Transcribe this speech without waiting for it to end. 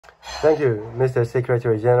Thank you, Mr.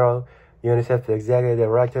 Secretary General, UNICEF Executive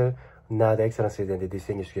Director, now the Excellencies and the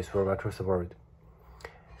distinguished guests from across the world.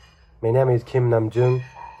 My name is Kim Nam-jun,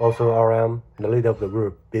 also RM, the leader of the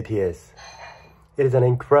group BTS. It is an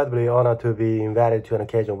incredibly honor to be invited to an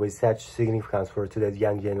occasion with such significance for today's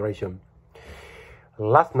young generation.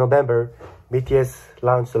 Last November, BTS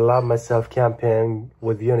launched the Love Myself campaign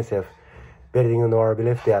with UNICEF, building on our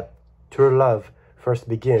belief that true love first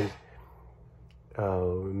begins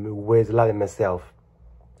with loving myself.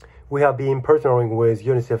 We have been partnering with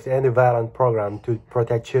UNICEF's anti-violence program to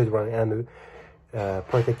protect children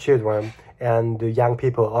and young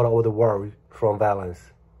people all over the world from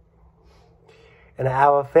violence. And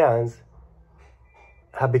our fans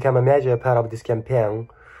have become a major part of this campaign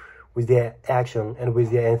with their action and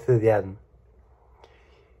with their enthusiasm.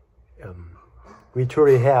 We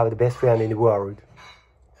truly have the best friend in the world.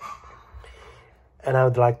 And I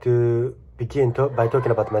would like to begin by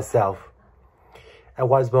talking about myself. I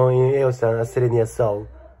was born in Ilsan, a city near Seoul,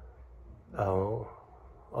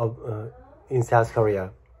 in South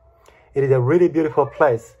Korea. It is a really beautiful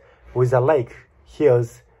place with a lake,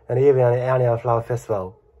 hills, and even an annual flower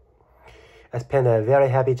festival. I spent a very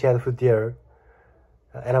happy childhood there,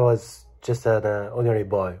 and I was just an ordinary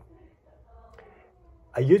boy.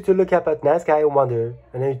 I used to look up at night sky and wonder,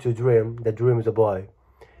 and I used to dream the dream of a boy.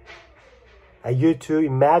 I used to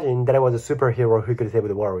imagine that I was a superhero who could save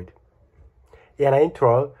the world. In an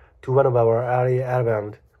intro to one of our early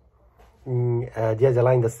albums, there's a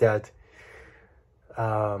line that said,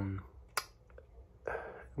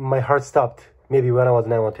 my heart stopped maybe when I was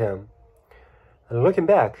 9 or 10. And looking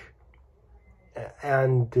back,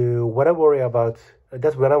 and what I worry about,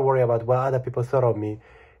 that's when I worry about what other people thought of me,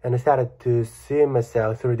 and I started to see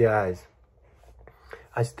myself through their eyes.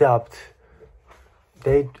 I stopped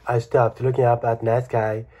looking up at night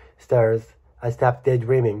sky, stars. I stopped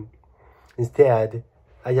daydreaming. Instead,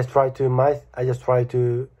 I just tried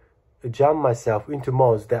to jump myself into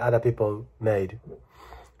molds that other people made.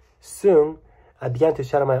 Soon, I began to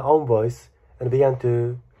shadow my own voice and began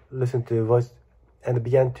to listen to the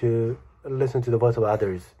voice of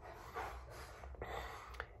others.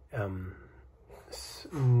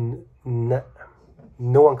 No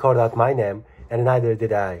one called out my name, and neither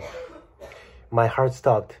did I. My heart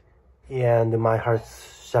stopped, and my heart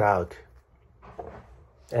shut out,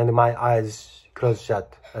 and my eyes closed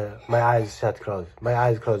shut. My eyes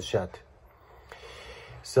closed shut.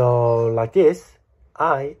 So like this,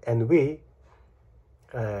 I and we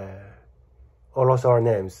all lost our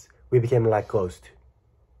names. We became like ghosts.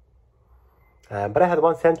 But I had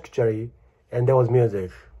one sanctuary, and there was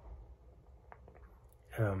music.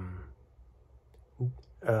 There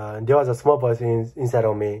was a small voice inside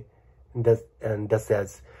of me that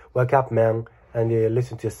says, "Wake up, man, and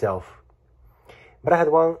listen to yourself." But I had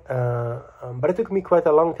one. But it took me quite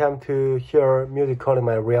a long time to hear music calling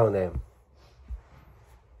my real name.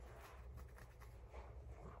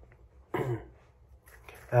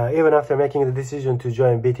 Even after making the decision to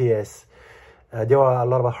join BTS, there were a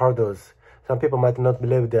lot of hurdles. Some people might not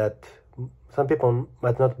believe that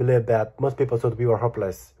most people thought we were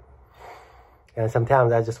hopeless. And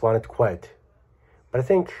sometimes I just wanted to quit. But I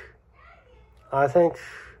think I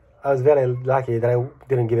was very lucky that I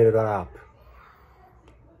didn't give it all up.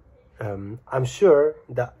 I'm sure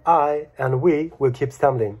that I and we will keep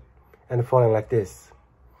stumbling and falling like this.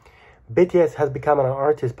 BTS has become an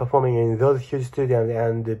artist performing in those huge stadiums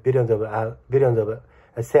and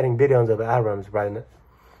selling billions of albums right now.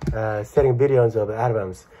 Selling billions of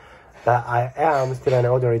albums. But I am still an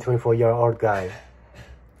ordinary 24-year-old guy.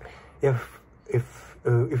 If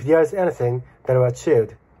there is anything that I've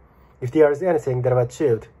achieved,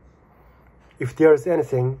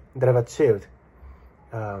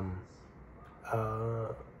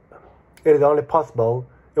 it is only possible.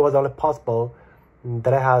 It was only possible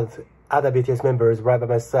that I had other BTS members right by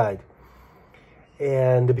my side,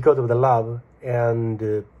 and because of the love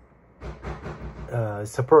and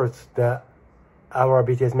support that our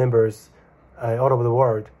BTS members all over the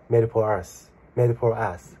world made for us.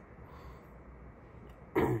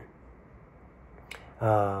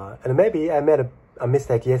 And maybe I made a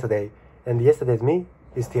mistake yesterday, and yesterday's me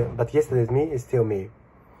is still me.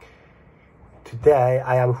 Today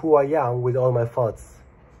I am who I am with all my faults.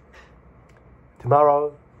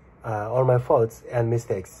 Tomorrow, all my faults and my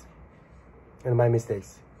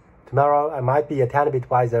mistakes. Tomorrow I might be a tiny bit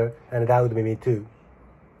wiser, and that would be me too.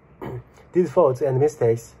 These faults and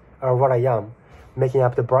mistakes are what I am, making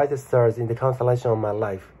up the brightest stars in the constellation of my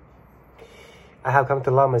life. I have come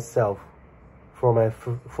to love myself for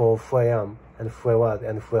who I am and who I was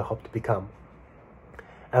and who I hope to become.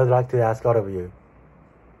 I would like to ask all of you,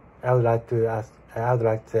 I would like to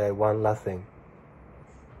say one last thing.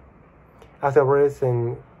 After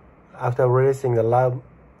releasing the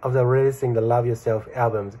Love Yourself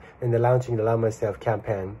albums and the launching the Love Myself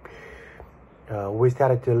campaign, we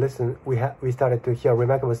started to hear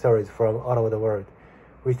remarkable stories from all over the world.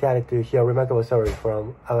 We started to hear remarkable stories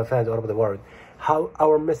from our fans all over the world, how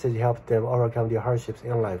our message helped them overcome their hardships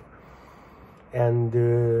in life and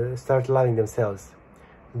start loving themselves.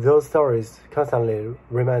 Those stories constantly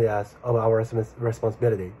remind us of our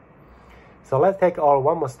responsibility. So let's take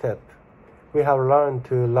one more step. We have learned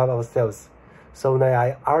to love ourselves. So now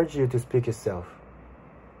I urge you to speak yourself.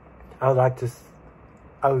 I would like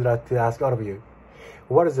to ask all of you,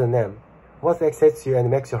 what is your name? What excites you and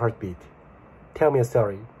makes your heart beat? Tell me a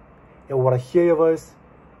story. I want to hear your voice,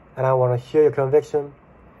 and I want to hear your conviction.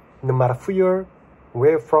 No matter who you are,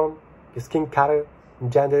 where you're from, your skin color,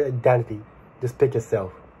 gender identity, just speak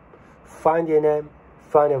yourself. Find your name,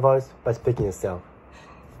 find your voice by speaking yourself.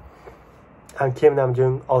 I'm Kim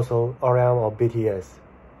Namjoon, also around of BTS.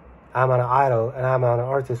 I'm an idol and I'm an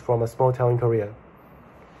artist from a small town in Korea.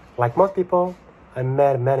 Like most people, I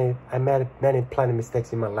made many planning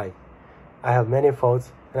mistakes in my life. I have many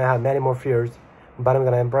faults and I have many more fears, but I'm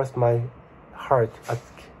gonna embrace my heart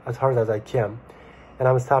as hard as I can, and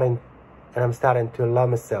I'm starting to love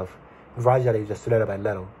myself gradually, just little by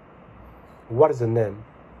little. What is your name?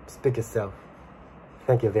 Speak yourself.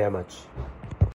 Thank you very much.